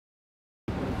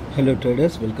Hello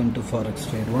traders, welcome to Forex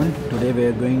Trade 1. Today we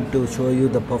are going to show you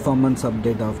the performance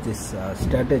update of this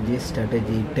strategy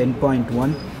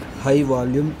 10.1 high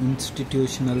volume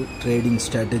institutional trading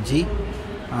strategy,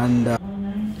 and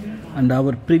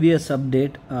our previous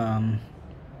update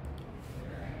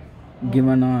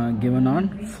given on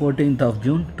 14th of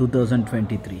June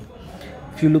 2023.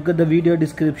 If you look at the video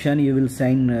description, you will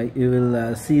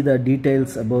see the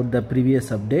details about the previous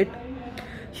update.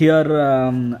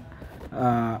 Here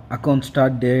account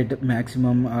start date,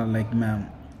 maximum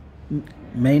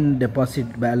main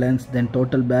deposit balance, then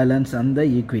total balance and the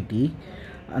equity,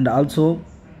 and also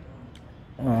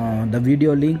the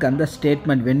video link and the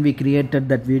statement. When we created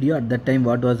that video, at that time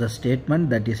what was the statement,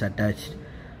 that is attached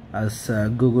as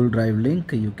Google Drive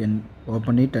link. You can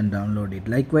open it and download it.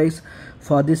 Likewise,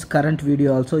 for this current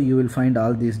video also you will find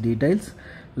all these details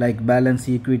like balance,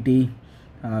 equity,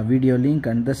 video link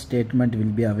and the statement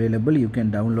will be available. You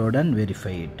can download and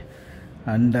verify it.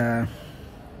 And this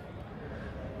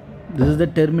is the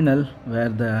terminal where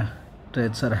the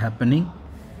trades are happening.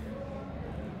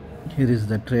 Here is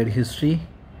the trade history,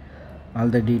 all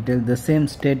the details. The same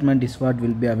statement is what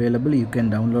will be available. You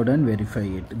can download and verify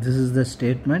it. This is the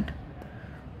statement.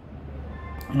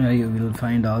 You will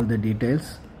find all the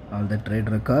details, all the trade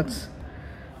records,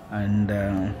 and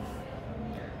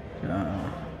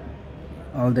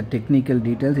all the technical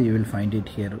details. You will find it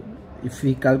here. If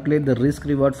we calculate the risk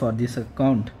reward for this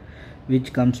account,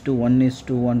 which comes to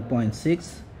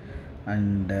 1:1.6,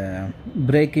 and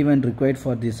break even required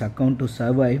for this account to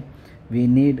survive, we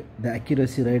need the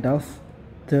accuracy rate of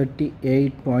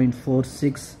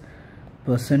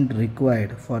 38.46%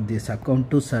 required for this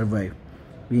account to survive.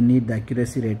 We need the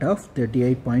accuracy rate of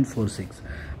 38.46,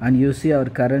 and you see our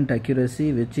current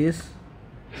accuracy, which is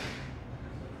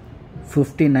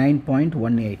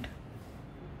 59.18.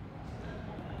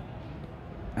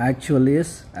 Actual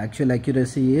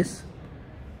accuracy is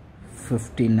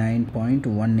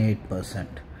 59.18%.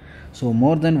 so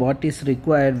more than what is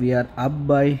required. We are up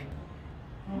by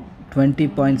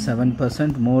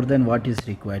 20.7% more than what is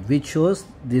required, which shows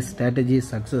this strategy is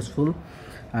successful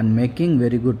and making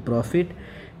very good profit.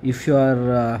 If you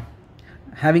are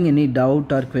having any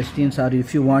doubt or questions, or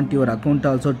if you want your account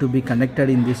also to be connected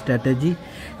in this strategy,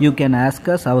 you can ask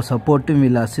us. Our support team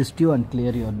will assist you and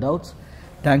clear your doubts.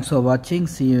 Thanks for watching.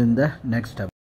 See you in the next update.